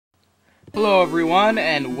Hello everyone,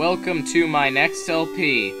 and welcome to my next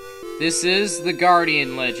LP. This is The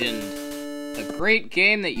Guardian Legend. A great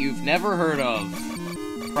game that you've never heard of.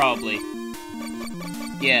 Probably.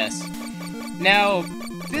 Yes. Now,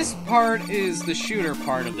 this part is the shooter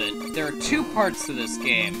part of it. There are two parts to this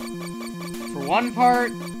game. For one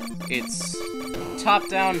part, it's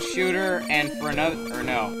top-down shooter, and for another,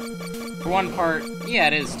 For one part, yeah,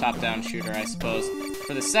 it is top-down shooter, I suppose.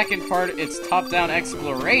 For the second part, it's top-down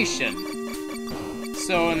exploration.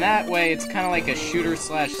 So in that way, it's kind of like a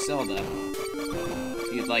shooter/Zelda,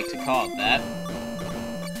 if you'd like to call it that.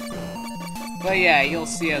 But yeah, you'll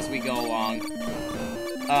see as we go along.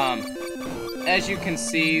 As you can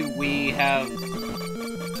see, we have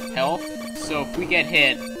health, so if we get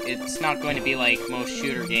hit, it's not going to be like most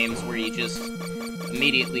shooter games where you just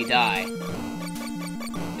immediately die.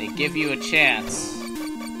 They give you a chance.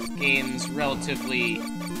 This game's relatively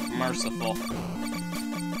merciful.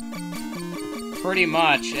 Pretty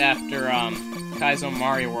much, after, Kaizo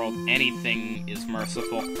Mario World, anything is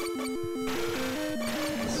merciful. I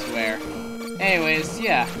swear. Anyways,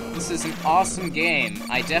 yeah, this is an awesome game.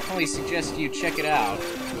 I definitely suggest you check it out,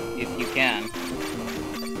 if you can.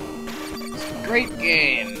 It's a great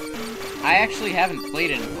game. I actually haven't played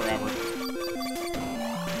it in forever.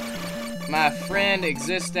 My friend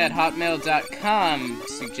exist@hotmail.com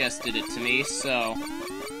suggested it to me, so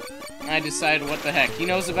I decided, what the heck, he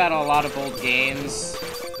knows about a lot of old games.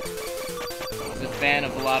 He's a fan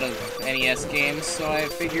of a lot of NES games, so I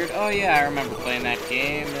figured, oh yeah, I remember playing that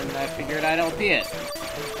game, and I figured I'd LP it.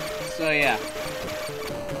 So yeah.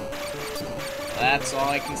 That's all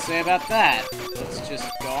I can say about that. Let's just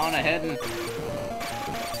go on ahead and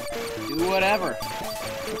do whatever.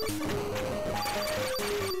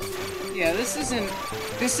 Yeah, this isn't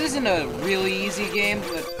a really easy game,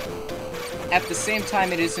 but at the same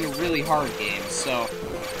time, it isn't a really hard game, so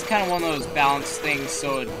it's kind of one of those balanced things,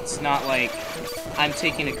 so it's not like I'm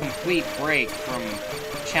taking a complete break from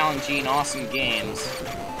challenging, awesome games.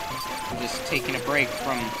 I'm just taking a break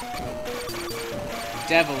from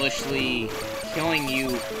devilishly killing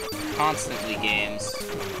you constantly games.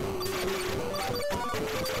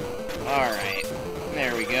 Alright,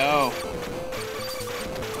 there we go.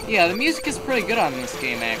 Yeah, the music is pretty good on this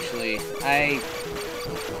game, actually. I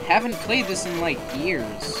haven't played this in, like,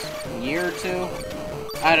 years. A year or two?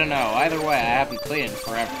 I don't know. Either way, I haven't played it in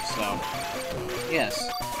forever, so yes.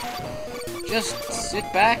 Just sit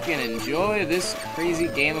back and enjoy this crazy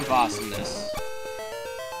game of awesomeness.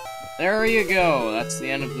 There you go. That's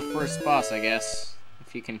the end of the first boss, I guess.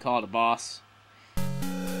 If you can call it a boss.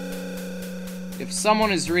 If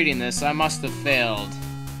someone is reading this, I must have failed.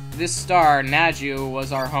 This star, NAJU,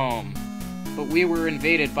 was our home. But we were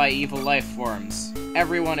invaded by evil life forms.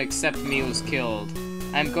 Everyone except me was killed.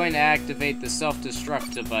 I'm going to activate the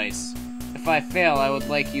self-destruct device. If I fail, I would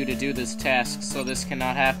like you to do this task so this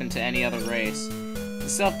cannot happen to any other race. The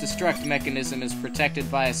self-destruct mechanism is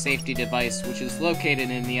protected by a safety device which is located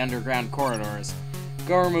in the underground corridors.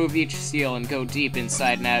 Go remove each seal and go deep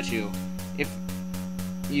inside NAJU. If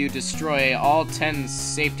you destroy all 10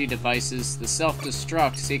 safety devices, the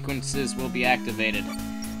self-destruct sequences will be activated.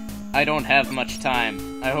 I don't have much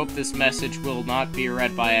time. I hope this message will not be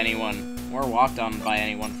read by anyone, or walked on by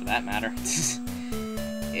anyone for that matter.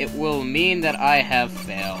 It will mean that I have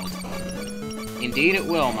failed. Indeed it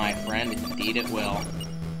will, my friend, indeed it will.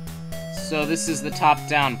 So this is the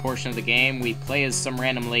top-down portion of the game. We play as some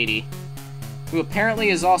random lady, who apparently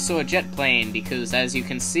is also a jet plane, because as you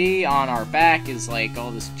can see on our back is like all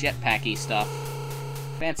this jetpacky stuff.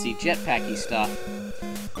 Fancy jetpacky stuff.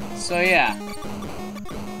 So yeah.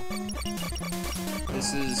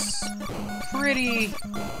 This is pretty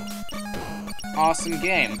awesome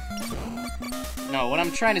game. No, what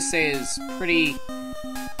I'm trying to say is pretty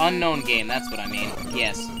unknown game, that's what I mean.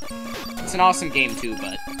 Yes. It's an awesome game too,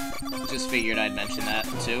 but just figured I'd mention that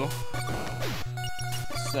too.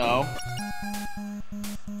 So,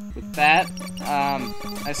 with that,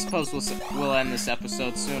 I suppose we'll end this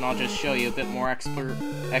episode soon. I'll just show you a bit more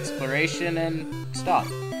exploration and stuff.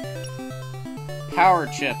 Power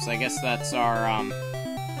chips, I guess that's our,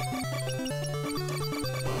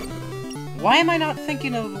 why am I not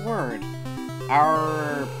thinking of the word?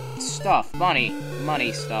 Our stuff. Money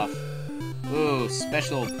stuff. Ooh,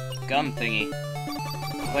 special gun thingy.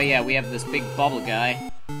 But yeah, we have this big bubble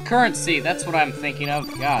guy. Currency, that's what I'm thinking of.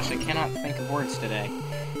 Gosh, I cannot think of words today.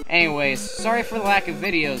 Anyways, sorry for the lack of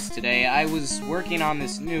videos today. I was working on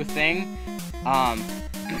this new thing.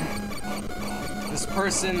 This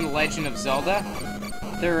person, Legend of Zelda.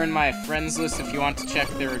 They're in my friends list if you want to check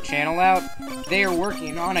their channel out. they are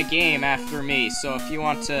working on a game after me, so if you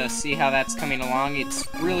want to see how that's coming along, it's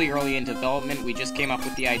really early in development. We just came up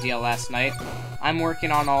with the idea last night. I'm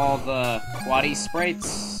working on all the Quaddy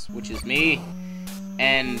sprites, which is me,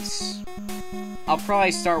 and I'll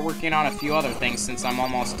probably start working on a few other things since I'm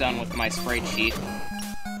almost done with my sprite sheet.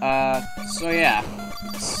 So yeah,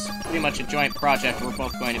 it's pretty much a joint project we're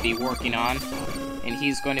both going to be working on, and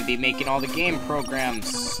he's going to be making all the game program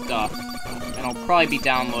stuff, and it'll probably be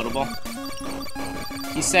downloadable.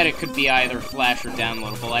 He said it could be either Flash or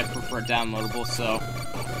downloadable. I prefer downloadable, so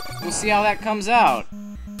we'll see how that comes out.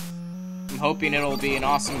 I'm hoping it'll be an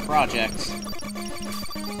awesome project.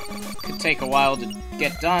 Could take a while to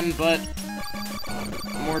get done, but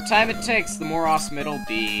the more time it takes, the more awesome it'll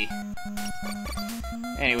be.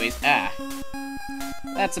 Anyways,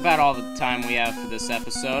 that's about all the time we have for this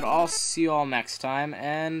episode. I'll see you all next time,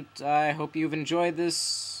 and I hope you've enjoyed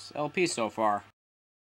this LP so far.